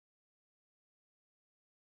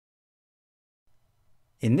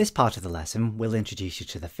In this part of the lesson, we'll introduce you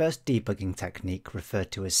to the first debugging technique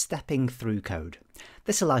referred to as stepping through code.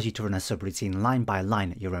 This allows you to run a subroutine line by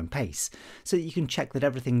line at your own pace, so that you can check that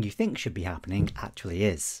everything you think should be happening actually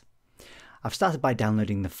is. I've started by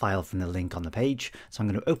downloading the file from the link on the page, so I'm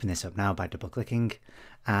going to open this up now by double-clicking,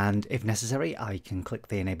 and if necessary, I can click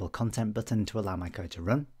the Enable Content button to allow my code to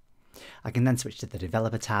run. I can then switch to the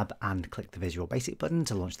Developer tab and click the Visual Basic button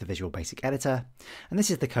to launch the Visual Basic editor, and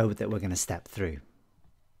this is the code that we're going to step through.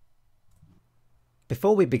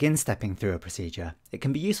 Before we begin stepping through a procedure, it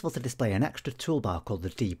can be useful to display an extra toolbar called the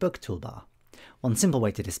Debug Toolbar. One simple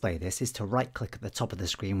way to display this is to right-click at the top of the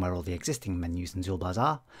screen where all the existing menus and toolbars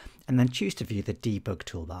are, and then choose to view the Debug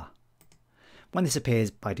Toolbar. When this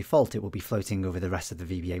appears, by default it will be floating over the rest of the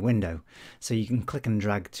VBA window, so you can click and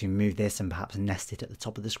drag to move this and perhaps nest it at the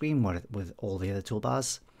top of the screen with all the other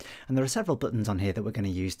toolbars. And there are several buttons on here that we're going to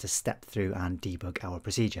use to step through and debug our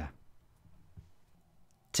procedure.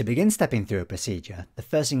 To begin stepping through a procedure, the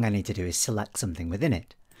first thing I need to do is select something within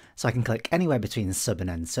it. So I can click anywhere between sub and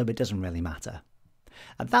end sub, it doesn't really matter.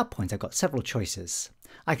 At that point I've got several choices.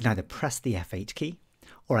 I can either press the F8 key,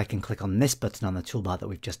 or I can click on this button on the toolbar that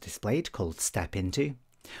we've just displayed called Step Into,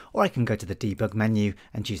 or I can go to the Debug menu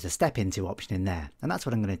and choose the Step Into option in there, and that's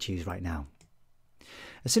what I'm going to choose right now.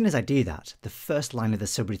 As soon as I do that, the first line of the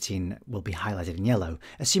subroutine will be highlighted in yellow,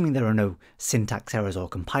 assuming there are no syntax errors or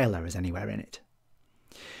compile errors anywhere in it.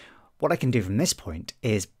 What I can do from this point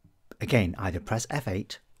is, again, either press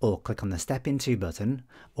F8 or click on the Step Into button,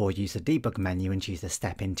 or use the Debug menu and choose the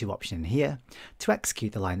Step Into option in here to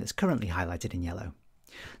execute the line that's currently highlighted in yellow.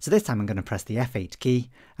 So this time I'm going to press the F8 key,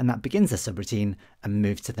 and that begins the subroutine and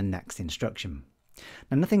moves to the next instruction.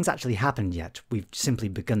 Now nothing's actually happened yet, we've simply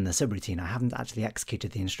begun the subroutine. I haven't actually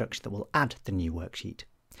executed the instruction that will add the new worksheet.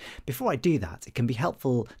 Before I do that, it can be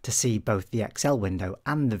helpful to see both the Excel window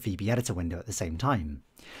and the VB Editor window at the same time.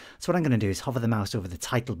 So what I'm going to do is hover the mouse over the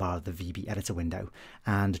title bar of the VB Editor window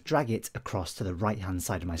and drag it across to the right hand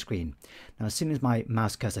side of my screen. Now as soon as my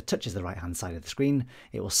mouse cursor touches the right hand side of the screen,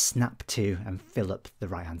 it will snap to and fill up the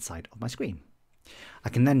right hand side of my screen. I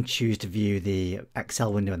can then choose to view the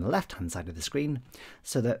Excel window on the left hand side of the screen,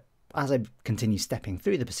 so that as I continue stepping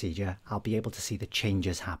through the procedure, I'll be able to see the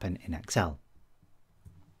changes happen in Excel.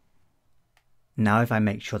 Now if I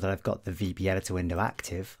make sure that I've got the VB Editor window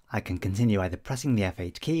active, I can continue either pressing the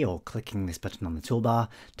F8 key or clicking this button on the toolbar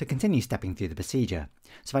to continue stepping through the procedure.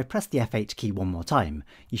 So if I press the F8 key one more time,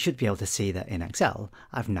 you should be able to see that in Excel,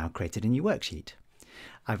 I've now created a new worksheet.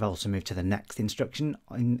 I've also moved to the next instruction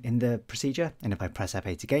in the procedure, and if I press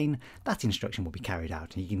F8 again, that instruction will be carried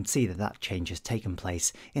out, and you can see that that change has taken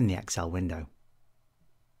place in the Excel window.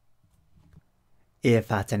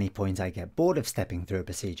 If at any point I get bored of stepping through a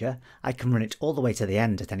procedure, I can run it all the way to the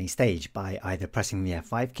end at any stage by either pressing the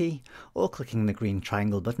F5 key or clicking the green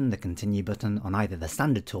triangle button, the continue button, on either the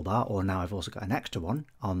standard toolbar, or now I've also got an extra one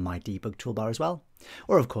on my debug toolbar as well.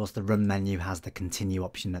 Or of course the run menu has the continue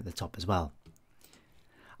option at the top as well.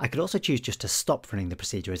 I could also choose just to stop running the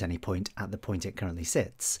procedure at any point at the point it currently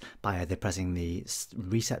sits by either pressing the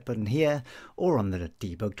reset button here, or on the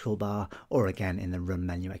debug toolbar, or again in the run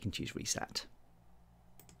menu I can choose reset.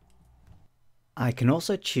 I can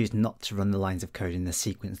also choose not to run the lines of code in the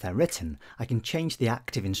sequence they're written. I can change the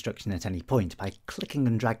active instruction at any point by clicking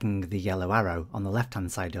and dragging the yellow arrow on the left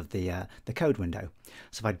hand side of the code window.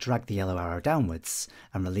 So if I drag the yellow arrow downwards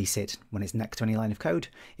and release it when it's next to any line of code,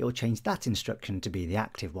 it will change that instruction to be the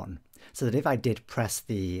active one. So that if I did press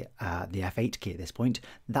the F8 key at this point,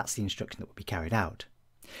 that's the instruction that will be carried out.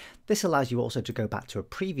 This allows you also to go back to a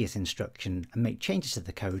previous instruction and make changes to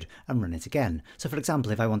the code and run it again. So for example,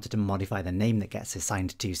 if I wanted to modify the name that gets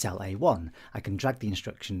assigned to cell A1, I can drag the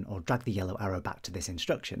instruction or drag the yellow arrow back to this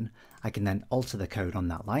instruction. I can then alter the code on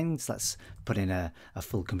that line. So let's put in a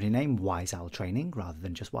full company name, WiseOwl Training, rather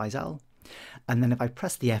than just WiseOwl. And then if I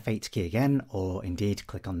press the F8 key again, or indeed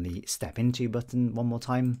click on the Step Into button one more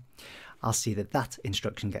time, I'll see that that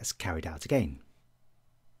instruction gets carried out again.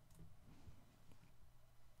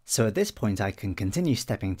 So at this point I can continue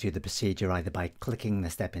stepping through the procedure either by clicking the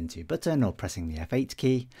Step Into button or pressing the F8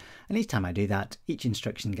 key, and each time I do that, each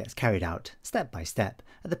instruction gets carried out step by step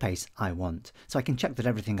at the pace I want, so I can check that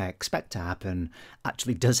everything I expect to happen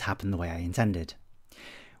actually does happen the way I intended.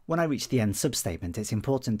 When I reach the end substatement, it's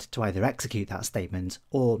important to either execute that statement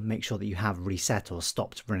or make sure that you have reset or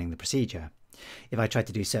stopped running the procedure. If I try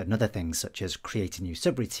to do certain other things, such as create a new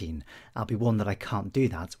subroutine, I'll be warned that I can't do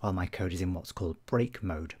that while my code is in what's called break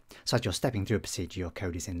mode. So as you're stepping through a procedure, your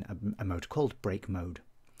code is in a mode called break mode.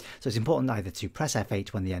 So it's important either to press F8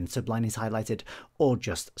 when the end subline is highlighted, or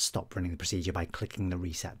just stop running the procedure by clicking the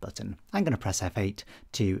reset button. I'm going to press F8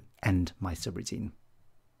 to end my subroutine.